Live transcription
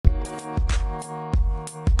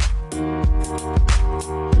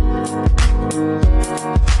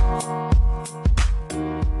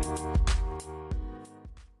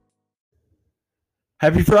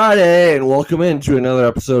Happy Friday, and welcome into another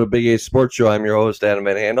episode of Big A Sports Show. I'm your host, Adam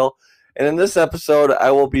Van Handel, and in this episode, I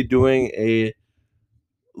will be doing a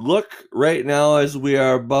look right now as we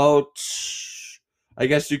are about, I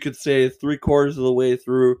guess you could say, 3/4 of the way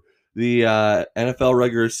through the NFL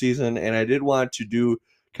regular season, and I did want to do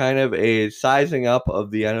kind of a sizing up of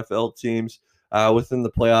the NFL teams within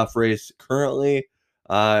the playoff race currently.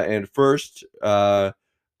 And first, I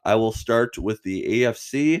will start with the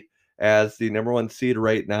AFC as the number one seed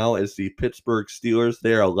right now is the Pittsburgh Steelers.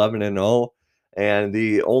 They are 11-0, and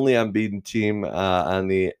the only unbeaten team on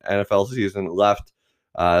the NFL season left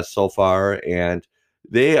so far. And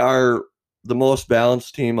they are the most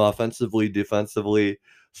balanced team offensively, defensively,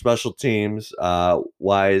 special teams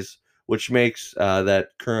wise, which makes that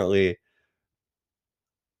currently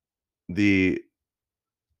the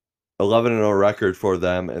 11-0 record for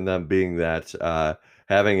them, and them being that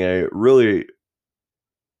having a really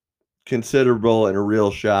considerable and a real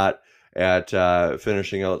shot at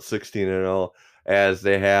finishing out 16-0, as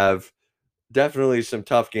they have definitely some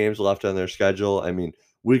tough games left on their schedule. I mean,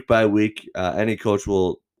 week by week, any coach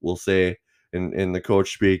will say in the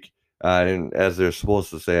coach speak, and as they're supposed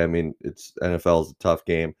to say. I mean, it's NFL's a tough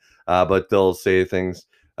game, but they'll say things,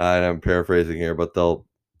 and I'm paraphrasing here, but they'll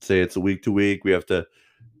say it's a week to week. We have to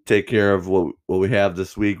take care of what we have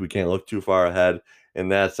this week. We can't look too far ahead,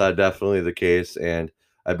 and that's definitely the case. And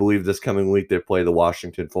I believe this coming week they play the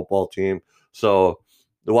Washington football team. So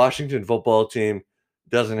the Washington football team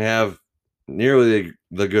doesn't have nearly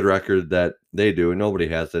the good record that they do, and nobody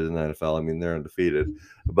has it in the NFL. I mean, they're undefeated,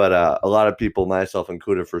 but a lot of people, myself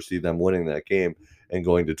included, foresee them winning that game and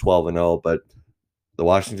going to 12-0. But the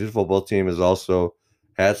Washington football team has also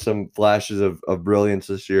had some flashes of brilliance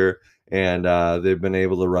this year, and they've been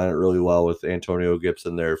able to run it really well with Antonio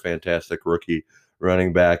Gibson, their fantastic rookie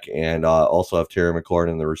running back, and also have Terry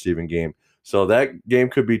McLaurin in the receiving game. So that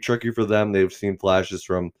game could be tricky for them. They've seen flashes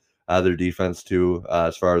from their defense too,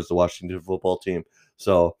 as far as the Washington football team.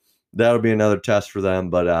 So that'll be another test for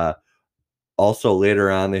them. But also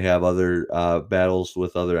later on, they have other battles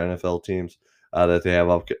with other NFL teams that they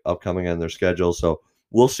have upcoming on their schedule. So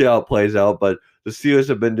we'll see how it plays out. But the Steelers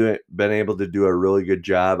have been able to do a really good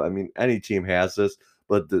job. I mean, any team has this,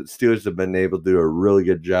 but the Steelers have been able to do a really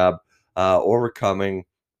good job overcoming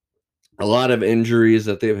a lot of injuries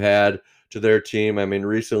that they've had to their team. I mean,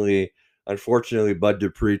 recently, unfortunately, Bud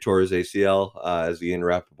Dupree tore his ACL, as Ian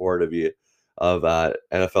Rappaport of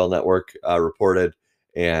NFL Network reported,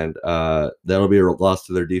 and that'll be a loss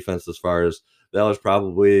to their defense. As far as that was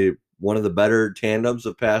probably one of the better tandems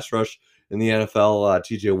of pass rush in the NFL,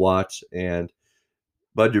 T.J. Watt and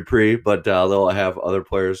Bud Dupree, but they'll have other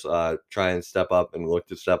players try and step up and look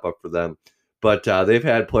to step up for them. But they've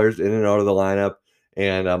had players in and out of the lineup,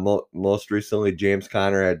 and most recently, James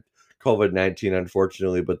Conner had COVID-19,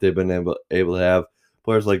 unfortunately, but they've been able to have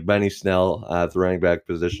players like Benny Snell at the running back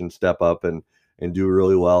position step up and do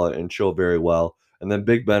really well and show very well. And then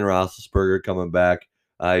Big Ben Roethlisberger coming back.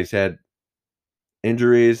 He's had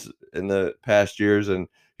injuries in the past years, and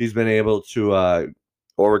he's been able to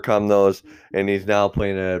overcome those, and he's now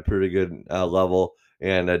playing at a pretty good level,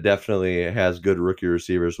 and definitely has good rookie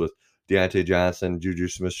receivers with Deontay Johnson, Juju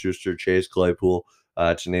Smith-Schuster, Chase Claypool,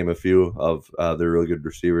 to name a few of their really good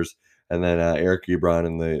receivers. And then Eric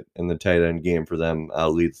Ebron in the tight end game for them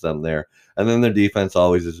leads them there. And then their defense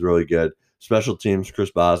always is really good. Special teams,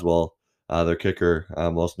 Chris Boswell, their kicker,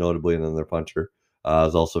 most notably, and then their puncher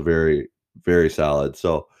is also very, very solid.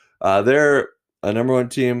 So they're a number one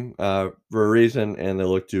team for a reason, and they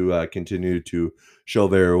look to continue to show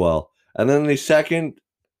very well. And then the second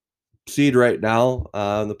seed right now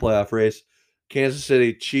in the playoff race, Kansas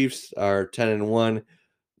City Chiefs are 10-1.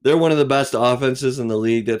 They're one of the best offenses in the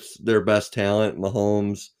league. That's their best talent.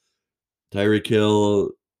 Mahomes, Tyreek Hill,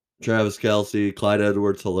 Travis Kelce, Clyde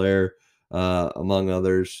Edwards-Helaire, among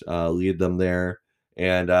others, lead them there.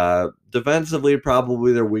 And defensively,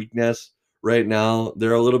 probably their weakness right now.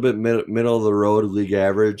 They're a little bit middle of the road league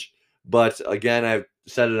average. But again, I've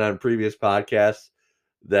said it on previous podcasts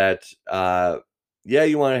that, yeah,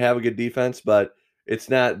 you want to have a good defense, but it's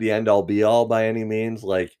not the end all be all by any means.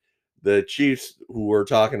 Like the Chiefs, who we're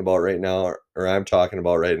talking about right now, or I'm talking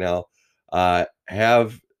about right now,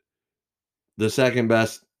 have the second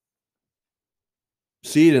best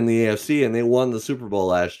seed in the AFC, and they won the Super Bowl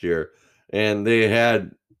last year. And they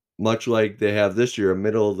had, much like they have this year, a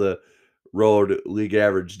middle of the road league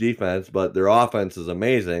average defense, but their offense is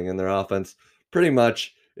amazing, and their offense pretty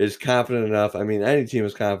much is confident enough. I mean, any team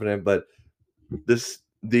is confident, but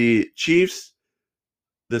the Chiefs,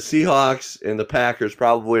 the Seahawks, and the Packers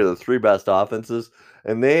probably are the three best offenses,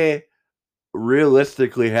 and they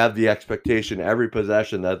realistically have the expectation every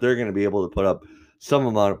possession that they're going to be able to put up some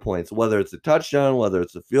amount of points, whether it's a touchdown, whether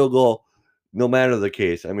it's a field goal, no matter the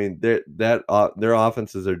case. I mean, their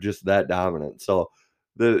offenses are just that dominant. So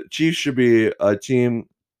the Chiefs should be a team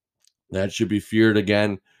that should be feared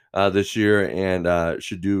again this year, and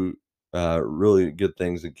should do really good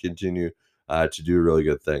things and continue to do really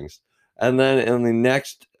good things. And then in the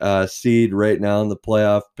next seed right now in the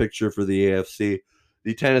playoff picture for the AFC,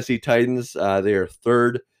 the Tennessee Titans, they are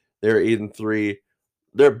third. They're 8-3.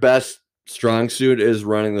 Their best strong suit is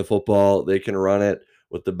running the football. They can run it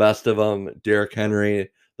with the best of them. Derrick Henry,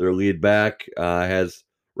 their lead back, has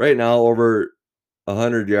right now over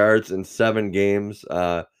 100 yards in 7 games.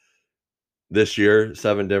 This year,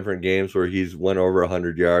 7 different games where he's went over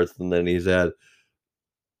 100 yards, and then he's had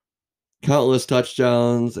countless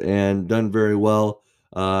touchdowns and done very well.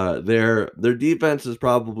 Their defense is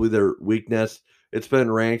probably their weakness. It's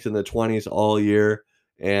been ranked in the 20s all year,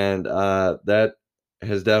 and that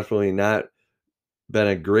has definitely not been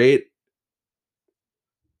a great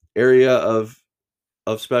area of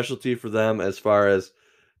specialty for them, as far as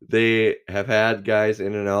they have had guys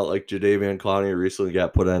in and out, like Jadeveon Clowney recently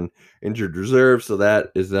got put on injured reserve, so that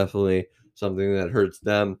is definitely something that hurts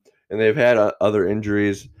them. And they've had other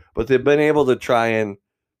injuries, but they've been able to try and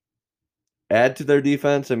add to their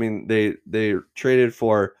defense. I mean, they traded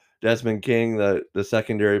for Desmond King, the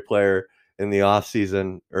secondary player, in the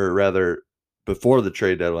offseason, or rather before the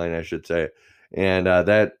trade deadline, I should say. And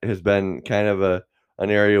that has been kind of an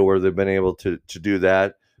area where they've been able to do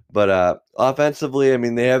that. But offensively, I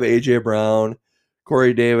mean, they have AJ Brown,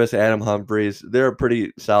 Corey Davis, Adam Humphries. They're a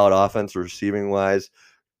pretty solid offense receiving wise.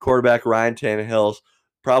 Quarterback Ryan Tannehill's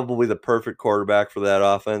probably the perfect quarterback for that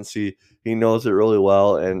offense. He knows it really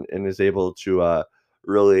well, and is able to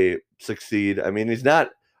really succeed. I mean, he's not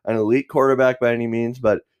an elite quarterback by any means,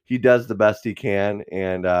 but he does the best he can,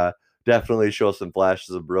 and definitely shows some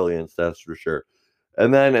flashes of brilliance, that's for sure.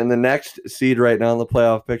 And then in the next seed right now in the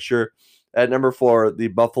playoff picture, at number 4, the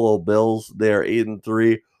Buffalo Bills. They are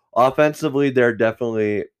 8-3. Offensively, they're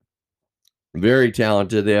definitely very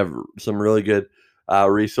talented. They have some really good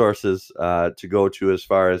resources to go to, as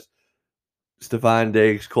far as Stephon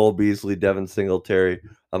Diggs, Cole Beasley, Devin Singletary,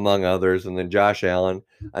 among others, and then Josh Allen.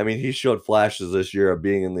 I mean, he showed flashes this year of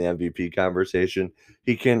being in the MVP conversation.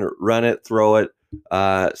 He can run it, throw it.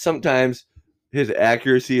 Sometimes his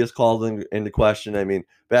accuracy is called into question. I mean,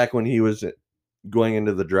 back when he was going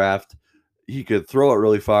into the draft, he could throw it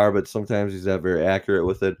really far, but sometimes he's not very accurate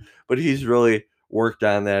with it. But he's really worked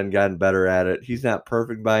on that and gotten better at it. He's not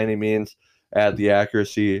perfect by any means at the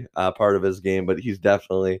accuracy part of his game, but he's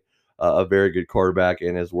definitely a very good quarterback,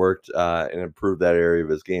 and has worked and improved that area of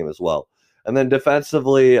his game as well. And then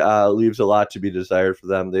defensively, leaves a lot to be desired for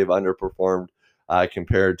them. They've underperformed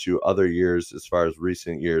compared to other years, as far as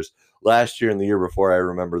recent years. Last year and the year before, I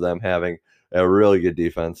remember them having a really good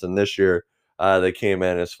defense, and this year they came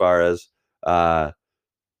in, as far as uh,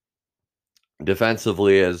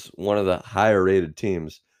 defensively, as one of the higher rated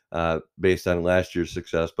teams based on last year's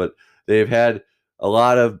success. But they've had a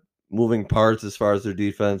lot of moving parts as far as their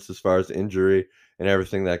defense, as far as injury and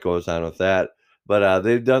everything that goes on with that. But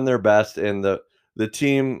they've done their best, and the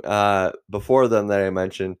team before them that I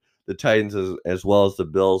mentioned, the Titans, as well as the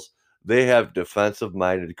Bills, they have defensive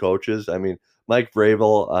minded coaches. I mean, Mike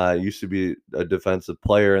Vrabel used to be a defensive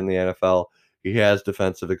player in the NFL. He has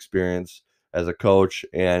defensive experience as a coach,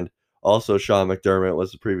 and also Sean McDermott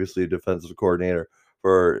was previously a defensive coordinator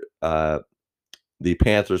for the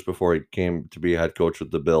Panthers before he came to be head coach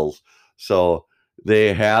with the Bills. So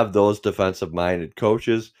they have those defensive minded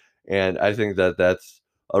coaches, and I think that that's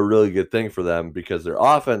a really good thing for them, because their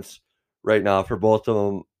offense right now, for both of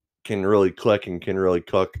them, can really click and can really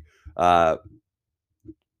cook uh,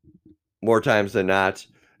 more times than not.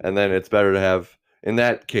 And then it's better to have, in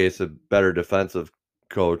that case, a better defensive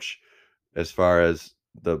coach, as far as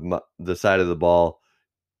the side of the ball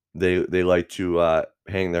they like to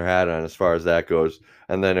hang their hat on, as far as that goes,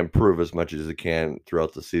 and then improve as much as they can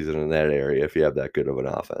throughout the season in that area if you have that good of an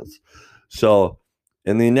offense. So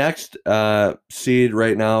in the next seed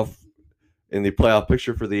right now in the playoff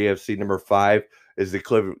picture for the AFC, number 5 is the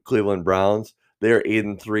Cleveland Browns. They're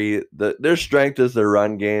 8-3. Their strength is their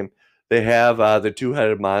run game. They have the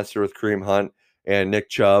two-headed monster with Kareem Hunt and Nick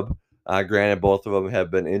Chubb. Granted, both of them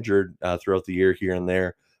have been injured throughout the year here and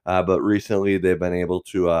there, but recently they've been able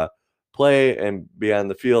to play and be on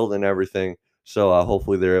the field and everything. So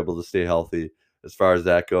hopefully they're able to stay healthy as far as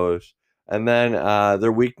that goes. And then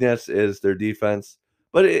their weakness is their defense.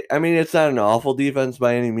 But I mean, it's not an awful defense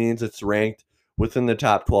by any means. It's ranked within the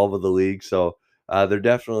top 12 of the league. So they're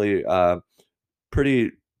definitely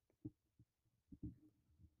pretty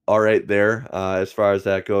all right there as far as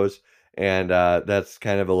that goes. And that's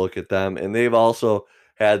kind of a look at them. And they've also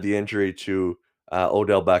had the injury to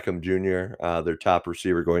Odell Beckham Jr., their top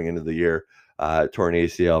receiver going into the year, torn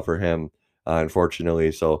ACL for him,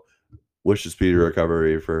 unfortunately. So wish a speedy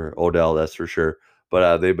recovery for Odell, that's for sure.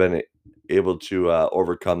 But they've been able to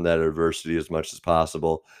overcome that adversity as much as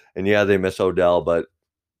possible. And yeah, they miss Odell, but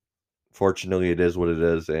fortunately, it is what it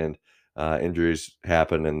is, and injuries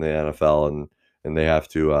happen in the NFL, and they have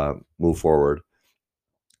to move forward.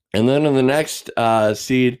 And then in the next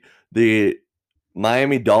seed, the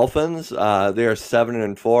Miami Dolphins, they are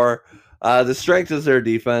 7-4. The strength is their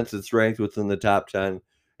defense. It's ranked within the top 10,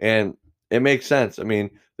 and it makes sense. I mean,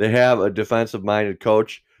 they have a defensive-minded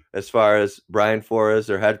coach. As far as Brian Flores,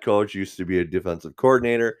 their head coach, used to be a defensive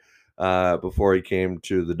coordinator before he came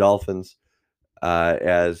to the Dolphins,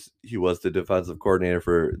 as he was the defensive coordinator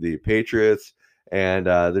for the Patriots. And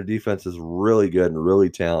their defense is really good and really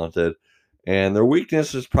talented. And their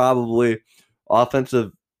weakness is probably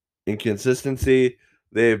offensive inconsistency.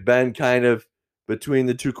 They've been kind of between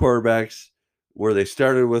the two quarterbacks, where they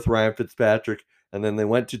started with Ryan Fitzpatrick and then they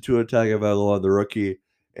went to Tua Tagovailoa, the rookie,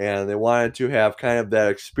 and they wanted to have kind of that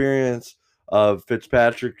experience of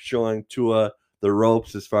Fitzpatrick showing Tua the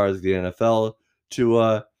ropes as far as the NFL.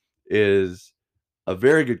 Tua is a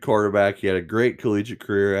very good quarterback. He had a great collegiate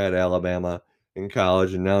career at Alabama in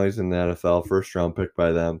college, and now he's in the NFL, first round pick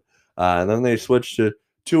by them. And then they switched to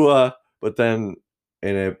Tua, but then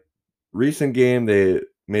in a recent game, they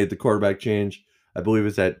made the quarterback change. I believe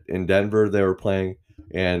it's in Denver they were playing,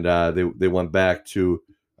 and they went back to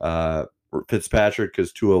Fitzpatrick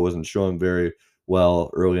because Tua wasn't showing very well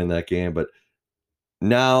early in that game. But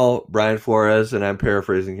now Brian Flores, and I'm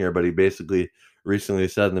paraphrasing here, but he basically recently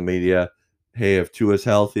said in the media, hey, if Tua's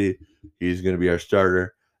healthy, he's going to be our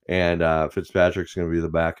starter, and Fitzpatrick's going to be the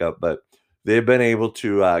backup. But they've been able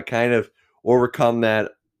to kind of overcome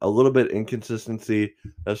that a little bit inconsistency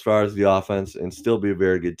as far as the offense and still be a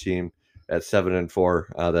very good team at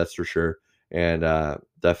 7-4. That's for sure. And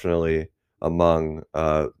definitely among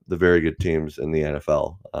the very good teams in the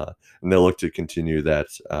NFL. And they'll look to continue that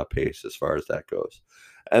pace as far as that goes.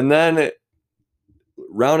 And then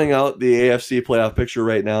rounding out the AFC playoff picture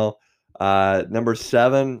right now, number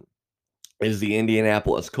 7 is the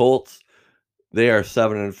Indianapolis Colts. They are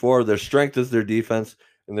 7-4. Their strength is their defense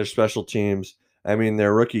and their special teams. I mean,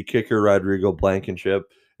 their rookie kicker, Rodrigo Blankenship,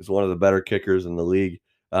 is one of the better kickers in the league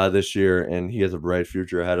this year, and he has a bright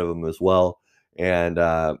future ahead of him as well. And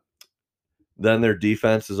then their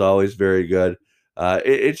defense is always very good.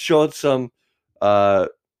 It showed some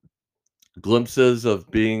glimpses of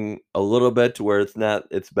being a little bit to where it's not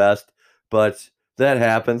its best, but that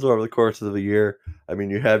happens over the course of the year. I mean,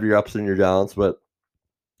 you have your ups and your downs, but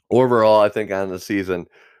overall, I think on the season,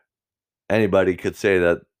 anybody could say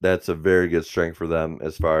that that's a very good strength for them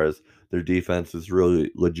as far as their defense is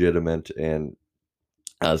really legitimate and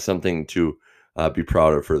something to be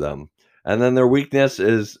proud of for them. And then their weakness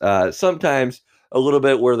is sometimes a little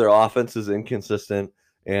bit where their offense is inconsistent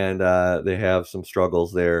and they have some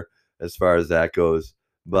struggles there as far as that goes.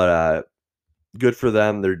 But good for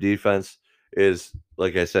them. Their defense is,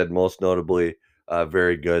 like I said, most notably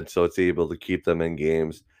very good. So it's able to keep them in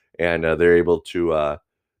games, and they're able to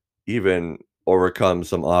even overcome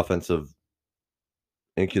some offensive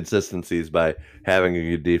inconsistencies by having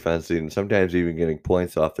a good defense and sometimes even getting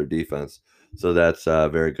points off their defense. So that's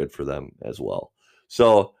very good for them as well.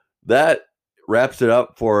 So that wraps it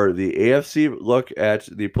up for the AFC look at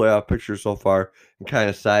the playoff picture so far and kind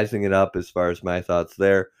of sizing it up as far as my thoughts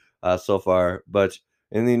there so far. But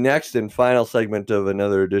in the next and final segment of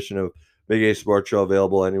another edition of Big A Sports Show,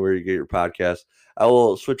 available anywhere you get your podcast, I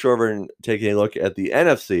will switch over and take a look at the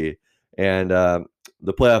NFC and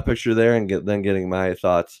the playoff picture there, and getting my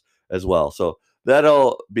thoughts as well. So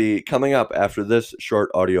that'll be coming up after this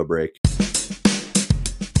short audio break.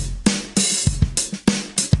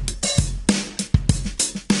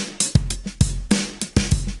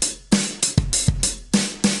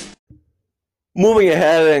 Moving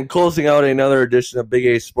ahead and closing out another edition of Big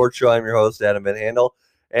A Sports Show, I'm your host, Adam Van Handel.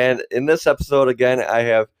 And in this episode, again, I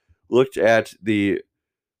have looked at the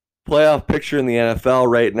playoff picture in the NFL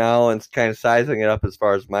right now and kind of sizing it up as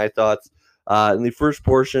far as my thoughts. In the first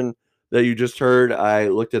portion that you just heard, I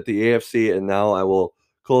looked at the AFC, and now I will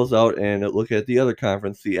close out and look at the other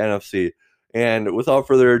conference, the NFC. And without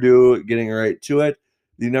further ado, getting right to it,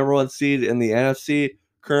 the number 1 seed in the NFC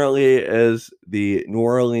currently is the New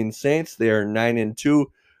Orleans Saints. They are 9-2.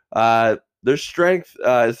 Their strength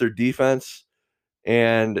is their defense,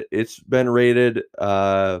 and it's been rated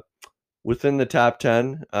within the top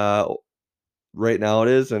 10 right now. It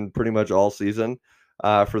is, and pretty much all season.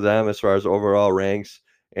 for them as far as overall ranks.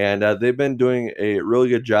 And they've been doing a really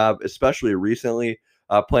good job, especially recently,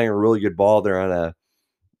 playing a really good ball. They're on a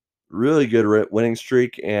really good winning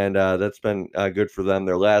streak, and that's been good for them.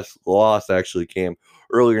 Their last loss actually came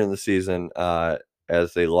earlier in the season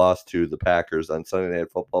as they lost to the Packers on Sunday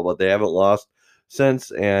Night Football, but they haven't lost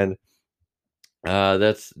since, and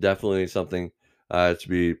that's definitely something to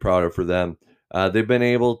be proud of for them. They've been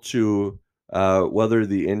able to weather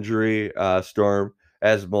the injury storm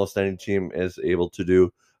as most any team is able to do,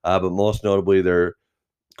 but most notably their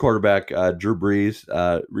quarterback Drew Brees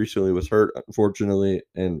recently was hurt, unfortunately,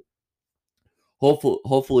 and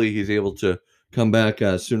hopefully he's able to come back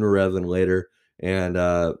sooner rather than later and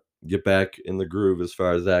get back in the groove as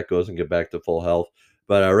far as that goes and get back to full health.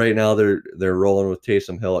 But right now they're rolling with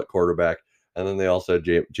Taysom Hill at quarterback, and then they also have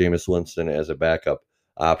Jameis Winston as a backup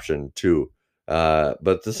option too.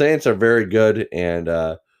 But the Saints are very good,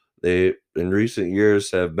 and they in recent years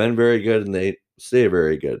have been very good, and they stay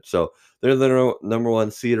very good. So they're the number one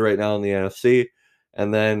seed right now in the NFC,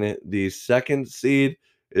 and then the second seed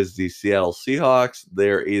is the Seattle Seahawks.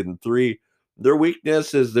 They're 8-3. Their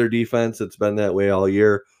weakness is their defense. It's been that way all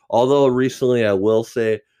year. Although recently, I will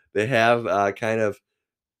say they have kind of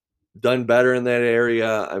done better in that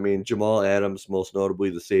area. I mean, Jamal Adams, most notably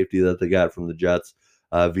the safety that they got from the Jets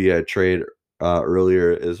via a trade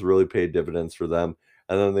earlier, is really paid dividends for them.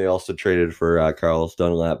 And then they also traded for Carlos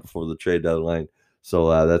Dunlap before the trade deadline.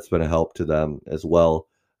 So that's been a help to them as well.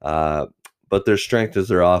 But their strength is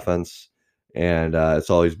their offense. And it's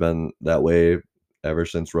always been that way ever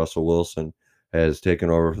since Russell Wilson has taken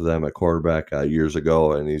over for them at quarterback years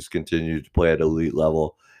ago. And he's continued to play at elite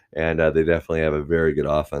level, and they definitely have a very good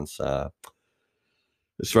offense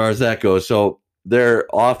as far as that goes. So their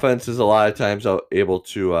offense is a lot of times able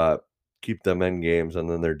to keep them in games, and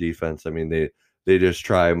then their defense, I mean, they just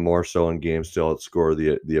try more so in games to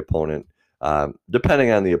outscore the opponent,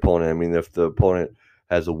 depending on the opponent. I mean, if the opponent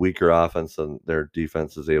has a weaker offense, then their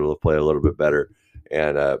defense is able to play a little bit better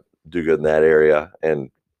and do good in that area.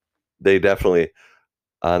 And they definitely,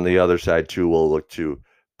 on the other side too, will look to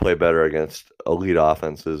play better against elite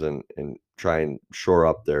offenses and try and shore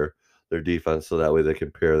up their defense so that way they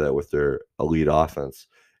can pair that with their elite offense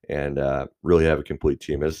and really have a complete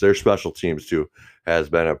team. As their special teams too has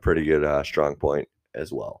been a pretty good strong point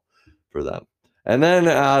as well for them. And then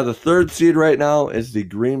the third seed right now is the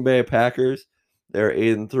Green Bay Packers. They're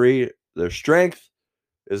 8-3. Their strength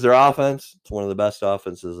is their offense. It's one of the best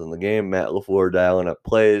offenses in the game. Matt LaFleur dialing up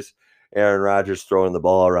plays. Aaron Rodgers throwing the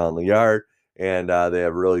ball around the yard. And they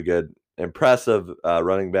have really good, impressive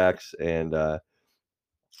running backs and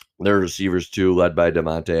their receivers too, led by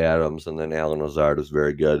Davante Adams. And then Allen Lazard is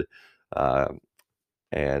very good.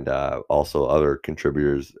 And also other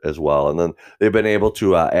contributors as well. And then they've been able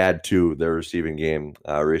to add to their receiving game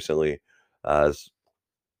recently, as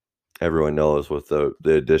everyone knows, with the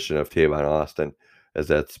addition of Tavon Austin, as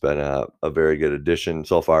that's been a very good addition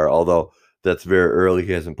so far. Although that's very early,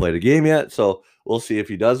 he hasn't played a game yet, so we'll see if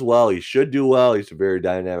he does well. He should do well. He's a very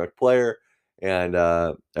dynamic player and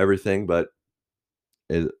everything, but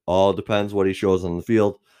it all depends what he shows on the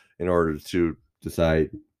field in order to decide.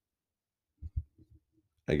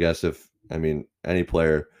 I guess any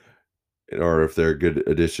player, in order if they're a good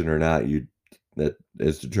addition or not, that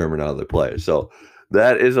is determined how they play. So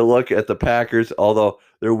that is a look at the Packers, although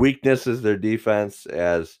their weakness is their defense,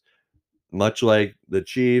 as much like the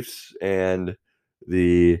Chiefs and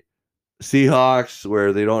the Seahawks,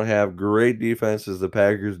 where they don't have great defenses. The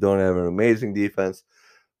Packers don't have an amazing defense,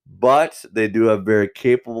 but they do have very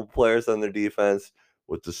capable players on their defense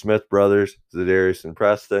with the Smith brothers, Zadarius and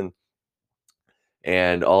Preston,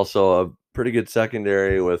 and also a pretty good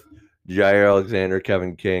secondary with Jair Alexander,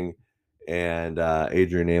 Kevin King, and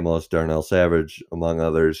Adrian Amos, Darnell Savage, among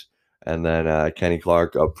others, and then Kenny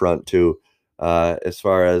Clark up front too. As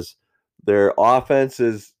far as their offense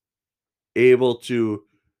is able to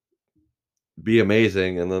be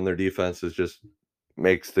amazing, and then their defense is just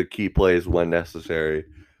makes the key plays when necessary,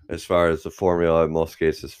 as far as the formula in most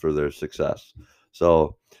cases for their success.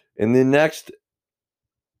 So in the next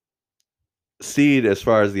seed, as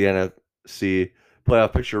far as the NFC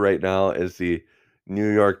playoff picture right now, is the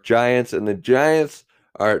New York Giants, and the Giants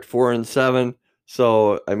are at 4-7.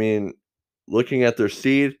 So I mean, looking at their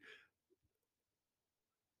seed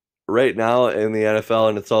right now in the NFL,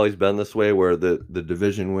 and it's always been this way, where the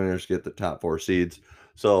division winners get the top 4 seeds.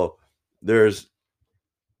 So there's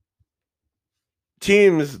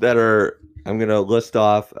teams that are, I'm going to list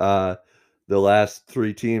off the last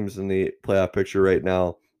 3 teams in the playoff picture right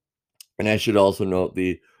now. And I should also note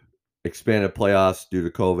the expanded playoffs due to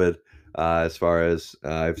COVID as far as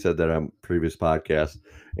I've said that on previous podcasts,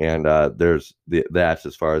 and there's that's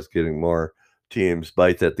as far as getting more teams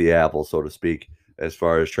bites at the apple, so to speak, as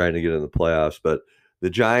far as trying to get in the playoffs. But the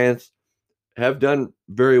Giants have done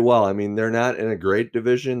very well. I mean, they're not in a great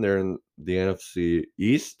division. They're in the NFC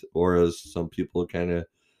East, or as some people kind of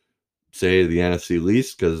say, the NFC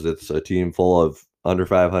least, because it's a team full of under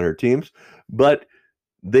 500 teams. But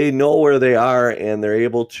they know where they are, and they're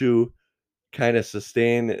able to kind of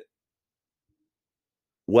sustain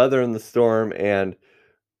weather in the storm, and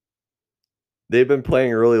they've been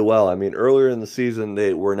playing really well. I mean, earlier in the season,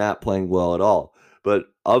 they were not playing well at all, but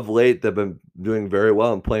of late, they've been doing very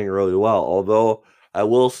well and playing really well. Although I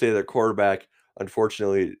will say their quarterback,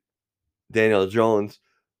 unfortunately, Daniel Jones,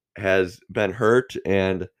 has been hurt,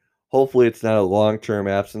 and hopefully, it's not a long-term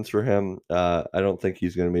absence for him. I don't think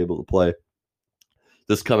he's going to be able to play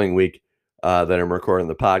this coming week that I'm recording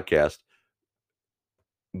the podcast,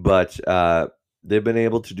 but they've been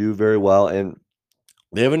able to do very well, and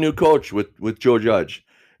they have a new coach with Joe Judge,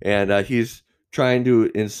 and he's trying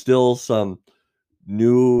to instill some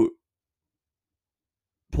new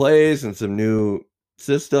plays and some new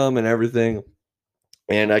system and everything,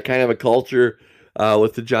 and kind of a culture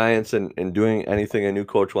with the Giants, and doing anything a new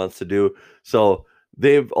coach wants to do. So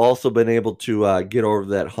they've also been able to get over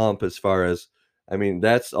that hump as far as, I mean,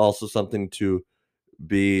 that's also something to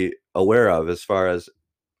be aware of as far as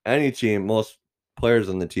any team. Most players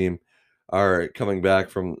on the team are coming back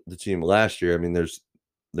from the team last year. I mean, there's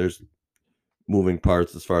moving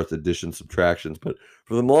parts as far as additions, subtractions, but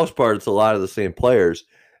for the most part, it's a lot of the same players,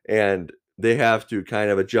 and they have to kind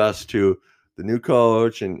of adjust to the new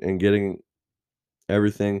coach, and getting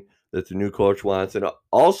everything that the new coach wants. And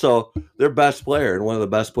also, their best player and one of the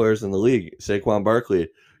best players in the league, Saquon Barkley,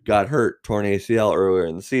 got hurt, torn ACL earlier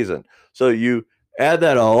in the season. So you add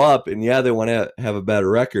that all up, and yeah, they want to have a better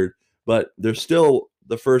record, but they're still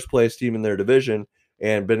the first place team in their division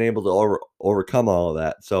and been able to overcome all of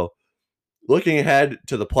that. So looking ahead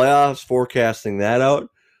to the playoffs, forecasting that out,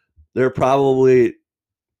 they're probably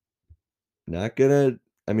not gonna.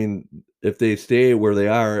 I mean, if they stay where they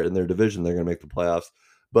are in their division, they're gonna make the playoffs.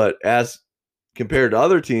 But as compared to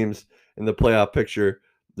other teams in the playoff picture,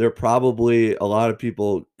 they're probably, a lot of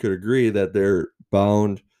people could agree that they're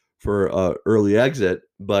bound for a early exit.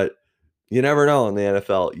 But you never know in the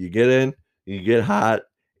NFL. You get in, you get hot,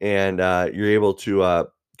 and you're able to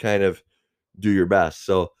kind of do your best.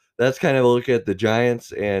 So that's kind of a look at the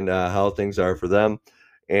Giants and how things are for them,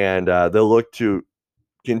 and they'll look to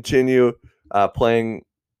continue playing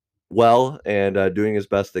well and doing as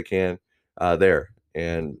best they can there.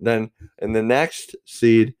 And then in the next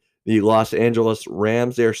seed, the Los Angeles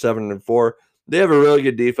Rams, they're 7-4. They have a really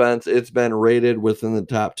good defense. It's been rated within the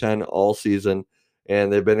top 10 all season,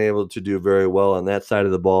 and they've been able to do very well on that side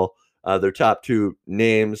of the ball. Their top two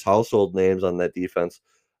names, household names on that defense,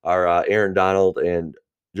 are Aaron Donald and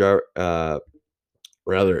Jalen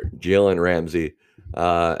Ramsey.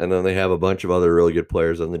 And then they have a bunch of other really good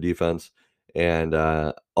players on the defense. And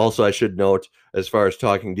also, I should note, as far as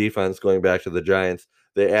talking defense, going back to the Giants,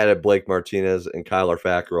 they added Blake Martinez and Kyler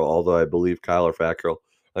Fackrell, although I believe Kyler Fackrell,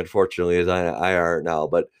 unfortunately, is on IR now.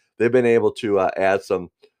 But they've been able to add some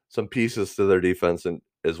pieces to their defense, and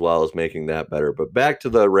as well as making that better. But back to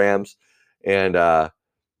the Rams, and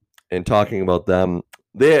talking about them,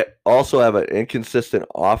 they also have an inconsistent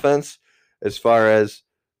offense as far as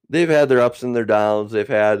they've had their ups and their downs. They've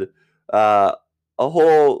had a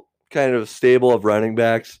whole kind of stable of running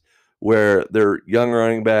backs where they're young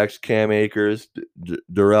running backs, Cam Akers,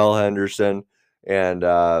 Darrell Henderson, and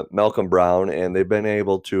Malcolm Brown, and they've been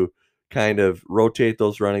able to kind of rotate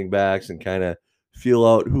those running backs and kind of feel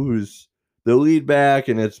out who's the lead back,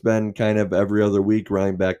 and it's been kind of every other week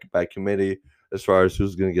running back by committee as far as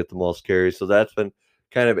who's going to get the most carries. So that's been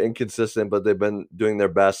kind of inconsistent, but they've been doing their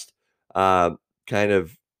best, kind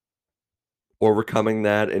of overcoming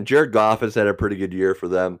that. And Jared Goff has had a pretty good year for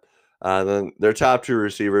them. Then their top two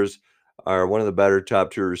receivers are one of the better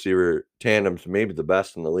top two receiver tandems, maybe the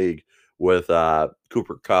best in the league, with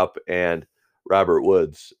Cooper Kupp and Robert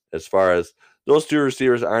Woods. As far as those two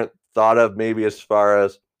receivers aren't thought of maybe as far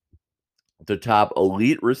as the top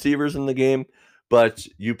elite receivers in the game, but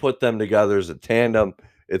you put them together as a tandem,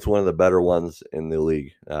 it's one of the better ones in the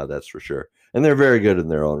league. That's for sure. And they're very good in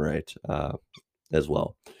their own right as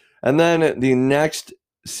well. And then the next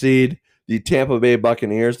seed, the Tampa Bay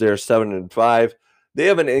Buccaneers, they're 7-5. They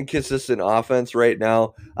have an inconsistent offense right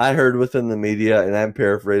now. I heard within the media, and I'm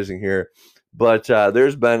paraphrasing here, but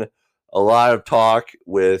there's been a lot of talk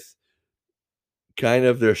with kind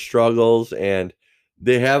of their struggles, and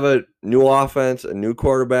they have a new offense, a new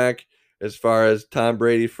quarterback, as far as Tom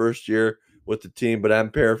Brady first year with the team, but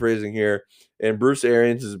I'm paraphrasing here. And Bruce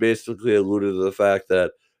Arians has basically alluded to the fact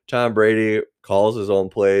that Tom Brady calls his own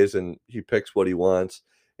plays and he picks what he wants,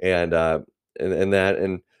 and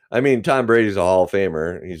and I mean Tom Brady's a Hall of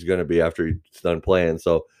Famer. He's going to be after he's done playing,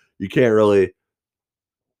 so you can't really,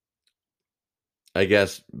 I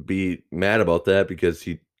guess, be mad about that because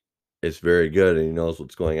he is very good and he knows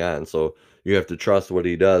what's going on. So you have to trust what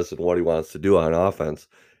he does and what he wants to do on offense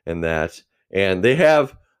and that. And they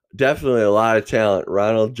have definitely a lot of talent.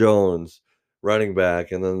 Ronald Jones, running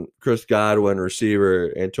back, and then Chris Godwin,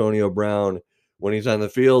 receiver, Antonio Brown, when he's on the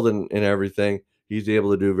field and everything, he's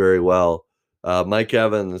able to do very well. Mike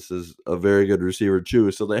Evans is a very good receiver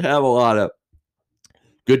too. So they have a lot of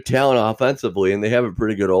good talent offensively, and they have a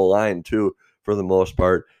pretty good O line too for the most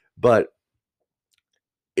part. But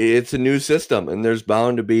it's a new system, and there's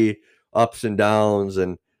bound to be ups and downs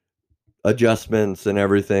and adjustments and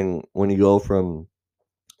everything when you go from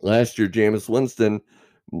last year. Jameis Winston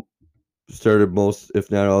started most,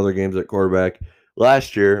 if not all, their games at quarterback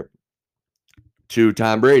last year to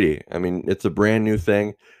Tom Brady. I mean, it's a brand new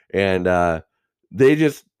thing, and they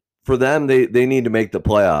just, for them, they need to make the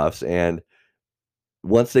playoffs, and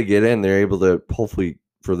once they get in, they're able to hopefully,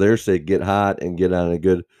 for their sake, get hot and get on a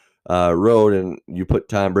good road. And you put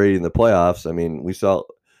Tom Brady in the playoffs. I mean, we saw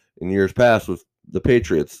in years past with the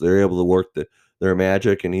Patriots, they're able to work their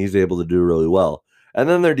magic, and he's able to do really well. And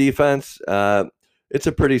then their defense, it's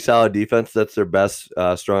a pretty solid defense. That's their best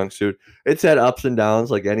strong suit. It's had ups and downs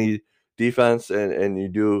like any defense, and you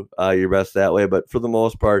do your best that way. But for the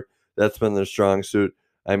most part, that's been their strong suit.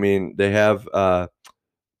 I mean, they have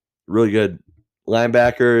really good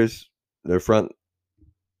linebackers. Their front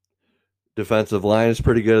defensive line is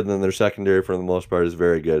pretty good, and then their secondary, for the most part, is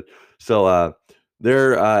very good. So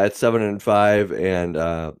they're at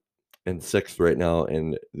 7-5 and sixth right now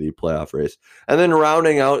in the playoff race. And then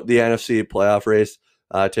rounding out the NFC playoff race,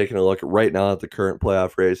 taking a look right now at the current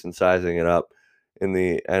playoff race and sizing it up in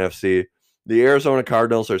the NFC, the Arizona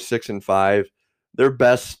Cardinals are 6-5. Their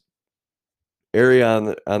best area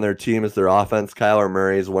on their team is their offense. Kyler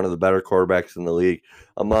Murray is one of the better quarterbacks in the league,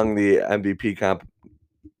 among the MVP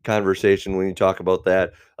conversation when you talk about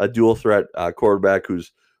that. A dual threat quarterback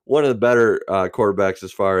who's one of the better quarterbacks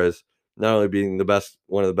as far as not only being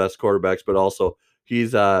one of the best quarterbacks, but also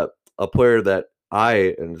he's a player that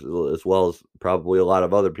I, and as well as probably a lot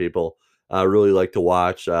of other people, really like to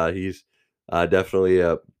watch. He's definitely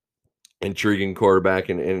a intriguing quarterback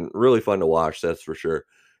and really fun to watch, that's for sure.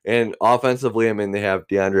 And offensively, I mean, they have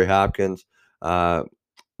DeAndre Hopkins,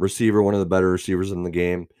 receiver, one of the better receivers in the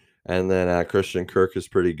game. And then Christian Kirk is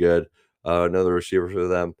pretty good, another receiver for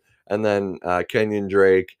them. And then Kenyon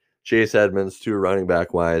Drake, Chase Edmonds, two running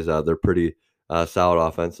back wise, they're pretty solid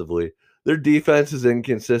offensively. Their defense is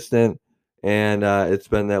inconsistent, and it's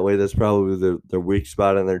been that way. That's probably their weak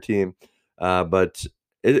spot on their team. But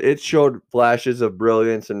it showed flashes of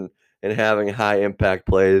brilliance and having high impact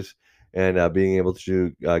plays and being able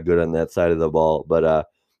to do good on that side of the ball. But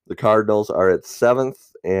the Cardinals are at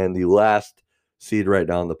 7th and the last seed right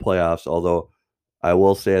now in the playoffs. Although I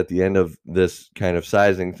will say at the end of this kind of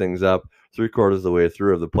sizing things up, 3/4 of the way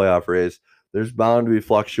through of the playoff race, there's bound to be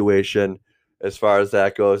fluctuation as far as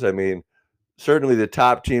that goes. I mean, certainly the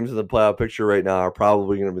top teams in the playoff picture right now are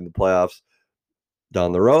probably going to be in the playoffs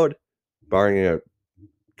down the road, barring a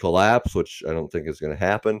collapse, which I don't think is going to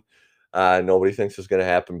happen. Nobody thinks it's going to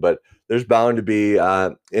happen, but there's bound to be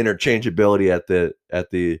interchangeability at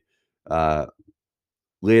the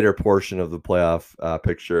later portion of the playoff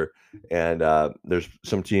picture. And there's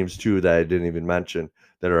some teams too that I didn't even mention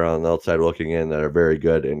that are on the outside looking in that are very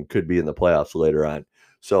good and could be in the playoffs later on.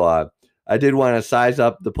 So I did want to size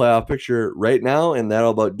up the playoff picture right now, and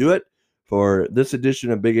that'll about do it for this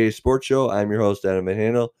edition of Big A Sports Show. I'm your host, Adam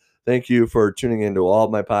McHandle. Thank you for tuning into all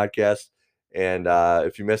of my podcasts. And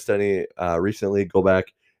if you missed any recently, go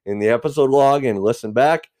back in the episode log and listen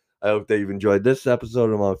back. I hope that you've enjoyed this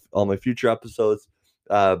episode and all my future episodes.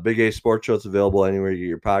 Big A Sports Show is available anywhere you get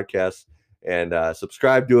your podcasts. And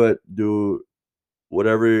subscribe to it. Do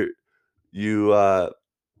whatever you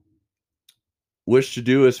wish to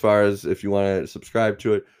do as far as if you want to subscribe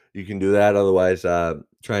to it, you can do that. Otherwise,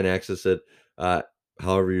 try and access it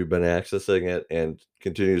however you've been accessing it and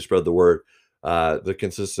continue to spread the word. The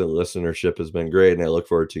consistent listenership has been great, and I look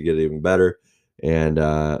forward to getting even better. And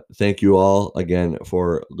thank you all again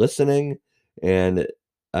for listening. And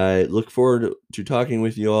I look forward to talking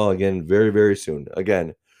with you all again very, very soon.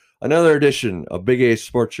 Again, another edition of Big A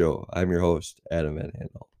Sports Show. I'm your host, Adam Van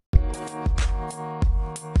Handel.